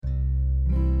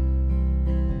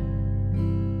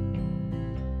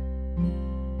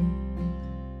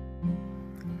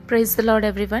Praise the Lord,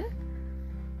 everyone.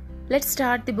 Let's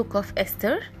start the book of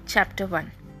Esther, chapter 1.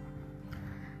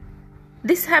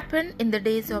 This happened in the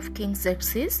days of King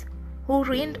Xerxes, who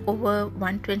reigned over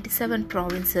 127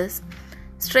 provinces,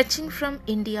 stretching from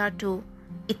India to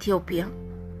Ethiopia.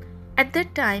 At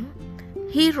that time,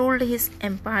 he ruled his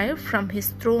empire from his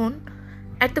throne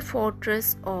at the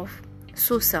fortress of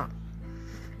Susa.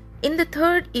 In the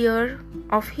 3rd year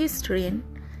of his reign,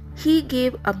 he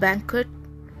gave a banquet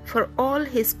for all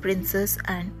his princes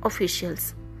and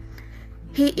officials.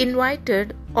 He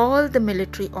invited all the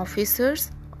military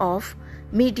officers of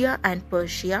Media and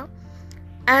Persia,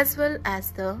 as well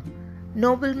as the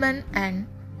noblemen and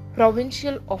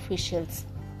provincial officials.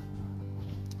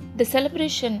 The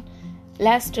celebration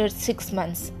lasted 6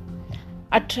 months,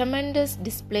 a tremendous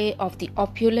display of the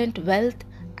opulent wealth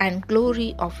and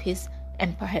glory of his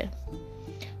empire.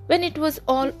 When it was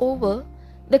all over,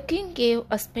 the king gave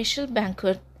a special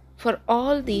banquet for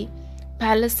all the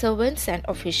palace servants and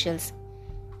officials,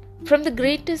 from the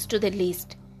greatest to the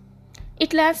least.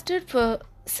 It lasted for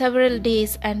several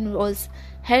days and was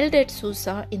held at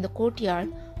Susa in the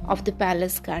courtyard of the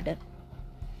palace garden.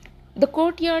 The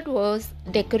courtyard was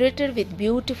decorated with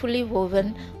beautifully woven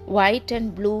white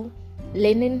and blue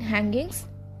linen hangings,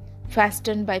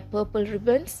 fastened by purple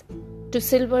ribbons to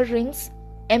silver rings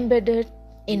embedded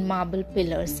in marble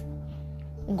pillars.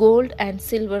 Gold and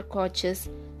silver couches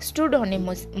stood on a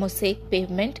mosaic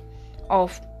pavement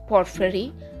of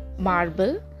porphyry,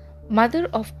 marble, mother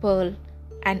of pearl,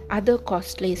 and other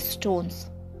costly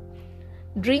stones.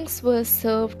 Drinks were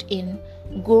served in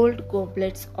gold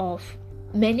goblets of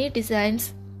many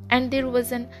designs, and there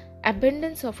was an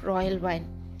abundance of royal wine,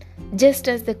 just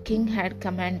as the king had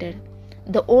commanded.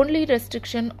 The only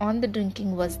restriction on the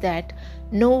drinking was that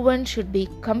no one should be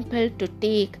compelled to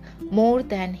take more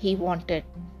than he wanted,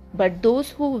 but those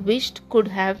who wished could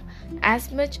have as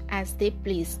much as they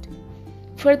pleased.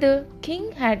 For the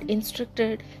king had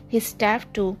instructed his staff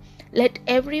to let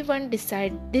everyone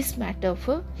decide this matter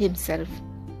for himself.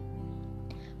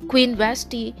 Queen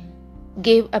Vashti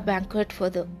gave a banquet for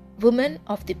the women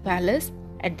of the palace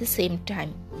at the same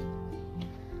time.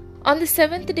 On the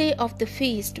 7th day of the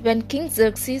feast, when King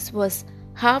Xerxes was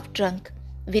half drunk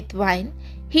with wine,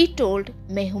 he told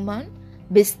Mehuman,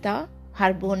 Biztha,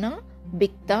 Harbona,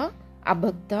 Bigtha,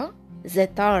 Abagtha,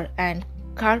 Zethar, and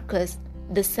Carcas,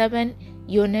 the 7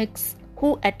 eunuchs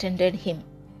who attended him,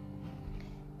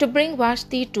 to bring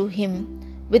Vashti to him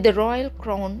with the royal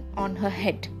crown on her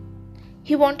head.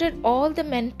 He wanted all the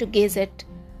men to gaze at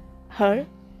her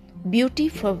beauty,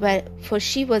 for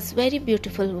she was a very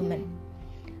beautiful woman.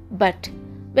 But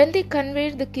when they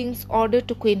conveyed the king's order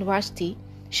to Queen Vashti,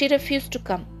 she refused to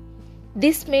come.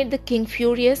 This made the king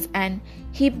furious, and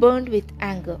he burned with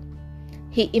anger.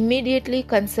 He immediately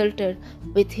consulted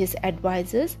with his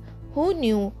advisers, who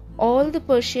knew all the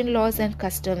Persian laws and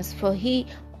customs, for he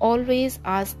always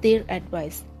asked their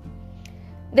advice.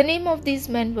 The name of these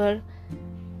men were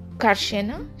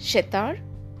Karshena, Shethar,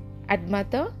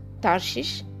 Admatha,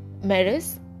 Tarshish,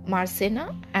 Meres,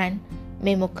 Marsena, and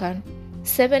Memucan,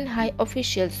 7 high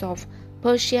officials of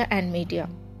Persia and Media.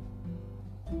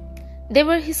 They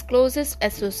were his closest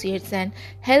associates and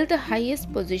held the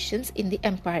highest positions in the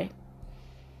empire.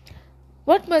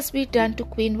 What must be done to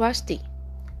Queen Vashti?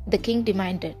 The king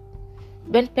demanded.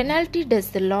 When penalty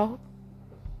does the law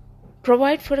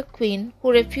provide for a queen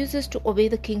who refuses to obey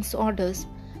the king's orders,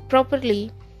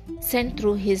 properly sent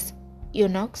through his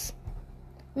eunuchs?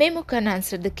 Memucan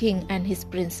answered the king and his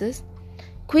princes,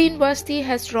 Queen Vashti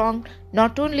has wronged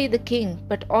not only the king,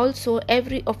 but also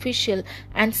every official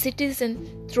and citizen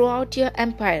throughout your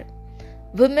empire.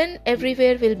 Women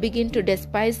everywhere will begin to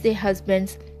despise their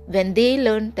husbands when they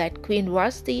learn that Queen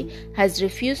Vashti has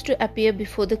refused to appear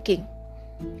before the king.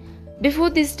 Before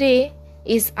this day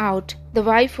is out, the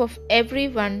wife of every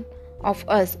one of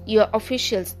us, your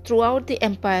officials throughout the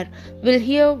empire, will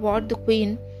hear what the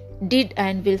queen did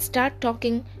and will start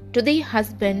talking to the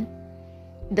husband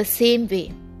the same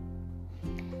way.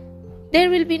 There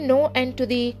will be no end to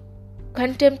the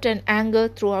contempt and anger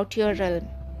throughout your realm.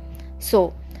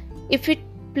 So, if it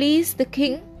please the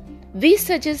king, we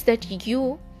suggest that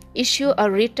you issue a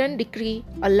written decree,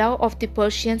 a law of the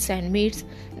Persians and Medes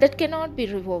that cannot be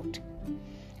revoked.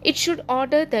 It should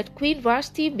order that Queen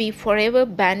Vashti be forever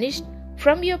banished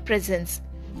from your presence,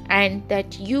 and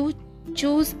that you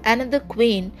choose another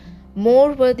queen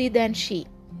more worthy than she.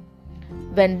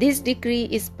 When this decree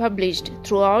is published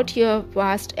throughout your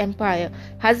vast empire,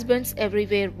 husbands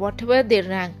everywhere, whatever their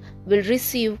rank, will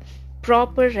receive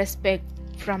proper respect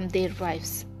from their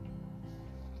wives.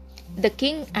 The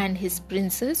king and his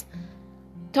princes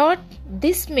thought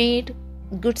this made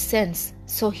good sense,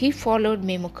 so he followed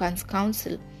Memucan's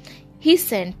counsel. He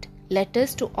sent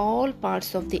letters to all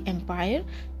parts of the empire,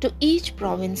 to each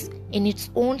province in its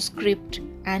own script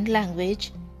and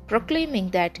language, proclaiming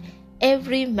that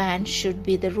every man should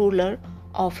be the ruler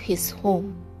of his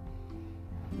home.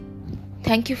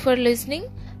 Thank you for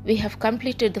listening. We have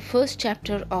completed the first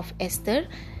chapter of Esther.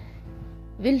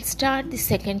 We'll start the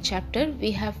second chapter.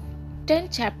 We have 10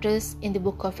 chapters in the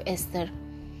book of Esther.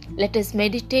 Let us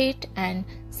meditate and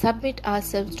submit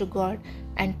ourselves to God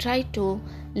and try to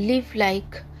live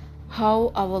like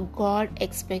how our God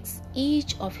expects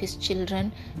each of his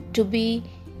children to be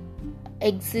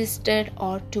existed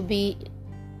or to be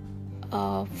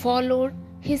followed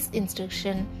his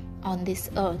instruction on this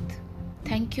earth.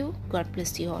 Thank you. God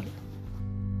bless you all.